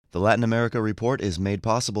The Latin America Report is made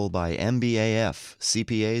possible by MBAF,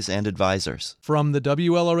 CPAs and advisors. From the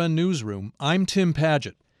WLRN Newsroom, I'm Tim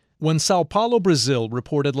Padgett. When Sao Paulo, Brazil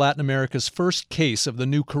reported Latin America's first case of the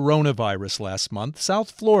new coronavirus last month,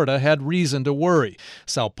 South Florida had reason to worry.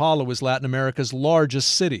 Sao Paulo is Latin America's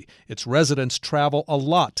largest city. Its residents travel a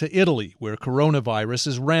lot to Italy, where coronavirus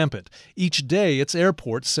is rampant. Each day, its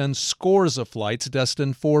airport sends scores of flights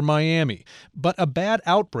destined for Miami. But a bad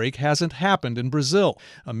outbreak hasn't happened in Brazil.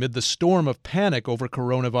 Amid the storm of panic over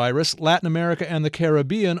coronavirus, Latin America and the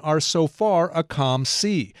Caribbean are so far a calm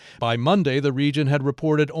sea. By Monday, the region had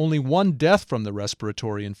reported only one death from the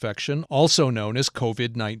respiratory infection, also known as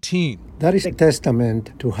COVID-19. That is a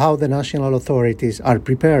testament to how the national authorities are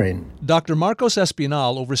preparing. Dr. Marcos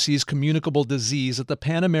Espinal oversees communicable disease at the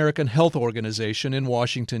Pan American Health Organization in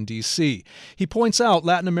Washington, D.C. He points out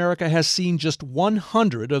Latin America has seen just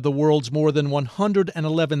 100 of the world's more than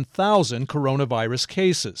 111,000 coronavirus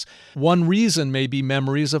cases. One reason may be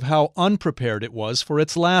memories of how unprepared it was for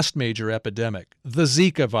its last major epidemic, the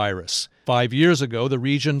Zika virus. 5 years ago, the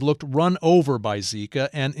region looked run over by Zika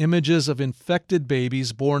and images of infected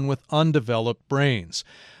babies born with undeveloped brains.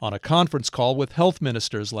 On a conference call with health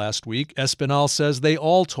ministers last week, Espinal says they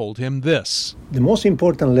all told him this. The most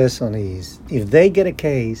important lesson is, if they get a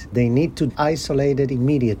case, they need to isolate it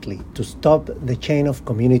immediately to stop the chain of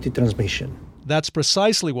community transmission. That's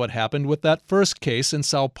precisely what happened with that first case in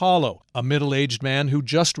Sao Paulo, a middle-aged man who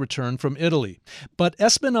just returned from Italy. But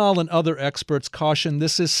Espinal and other experts caution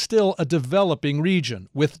this is still a developing region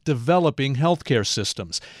with developing healthcare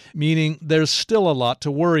systems, meaning there's still a lot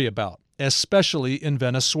to worry about, especially in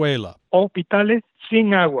Venezuela. Hospitales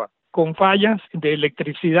sin agua, con fallas de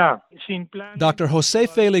electricidad. Dr. Jose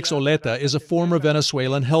Felix Oleta is a former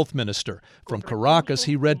Venezuelan health minister. From Caracas,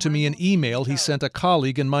 he read to me an email he sent a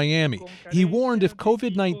colleague in Miami. He warned if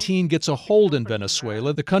COVID-19 gets a hold in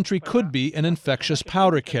Venezuela, the country could be an infectious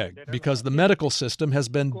powder keg because the medical system has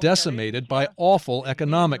been decimated by awful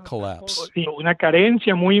economic collapse.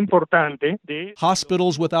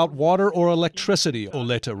 Hospitals without water or electricity,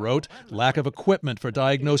 Oleta wrote, lack of equipment for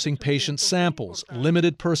diagnosing patient samples,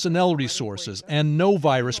 limited personnel resources, and no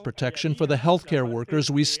virus protection for the healthcare workers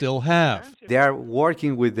we still have. They are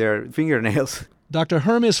working with their fingernails. Dr.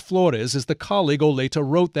 Hermes Flores is the colleague Oleta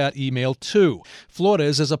wrote that email to.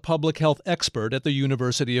 Flores is a public health expert at the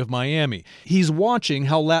University of Miami. He's watching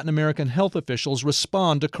how Latin American health officials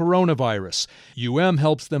respond to coronavirus.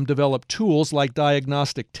 helps them develop tools like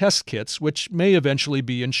diagnostic test kits, which may eventually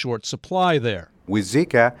be in short supply there. With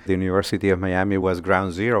Zika, the University of Miami was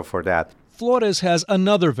ground zero for that. Flores has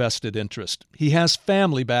another vested interest. He has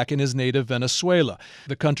family back in his native Venezuela.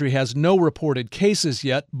 The country has no reported cases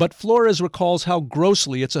yet, but Flores recalls how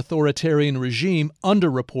grossly its authoritarian regime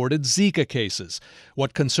underreported Zika cases.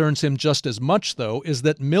 What concerns him just as much, though, is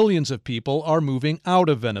that millions of people are moving out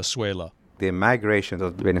of Venezuela. The migration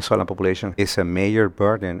of the Venezuelan population is a major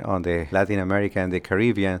burden on the Latin American and the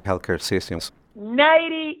Caribbean healthcare systems.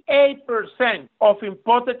 98% of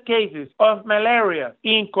imported cases of malaria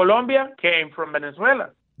in Colombia came from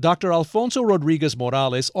Venezuela. Dr. Alfonso Rodriguez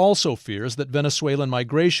Morales also fears that Venezuelan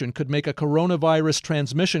migration could make a coronavirus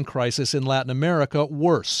transmission crisis in Latin America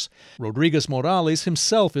worse. Rodriguez Morales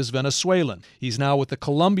himself is Venezuelan. He's now with the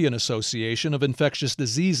Colombian Association of Infectious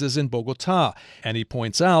Diseases in Bogotá, and he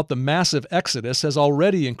points out the massive exodus has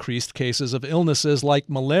already increased cases of illnesses like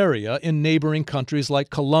malaria in neighboring countries like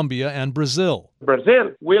Colombia and Brazil. Brazil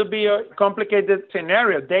will be a complicated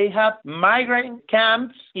scenario. They have migrant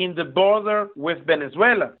camps in the border with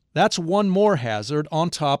Venezuela. That's one more hazard on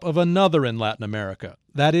top of another in Latin America.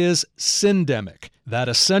 That is syndemic. That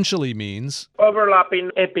essentially means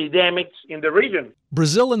overlapping epidemics in the region.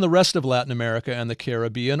 Brazil and the rest of Latin America and the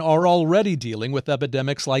Caribbean are already dealing with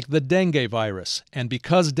epidemics like the dengue virus. And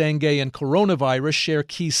because dengue and coronavirus share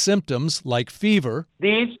key symptoms like fever,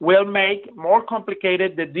 this will make more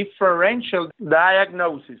complicated the differential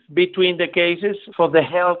diagnosis between the cases for the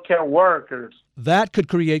healthcare workers. That could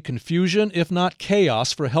create confusion, if not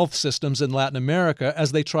chaos, for health systems in Latin America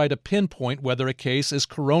as they try to pinpoint whether a case is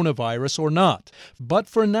coronavirus or not. But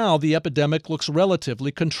for now, the epidemic looks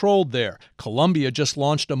relatively controlled there. Colombia just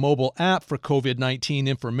launched a mobile app for COVID-19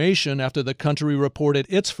 information after the country reported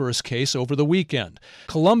its first case over the weekend.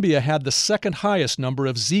 Colombia had the second highest number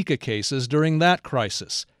of Zika cases during that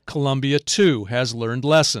crisis. Colombia, too, has learned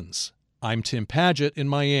lessons. I'm Tim Padgett in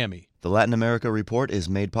Miami. The Latin America Report is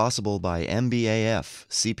made possible by MBAF,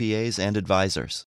 CPAs and advisors.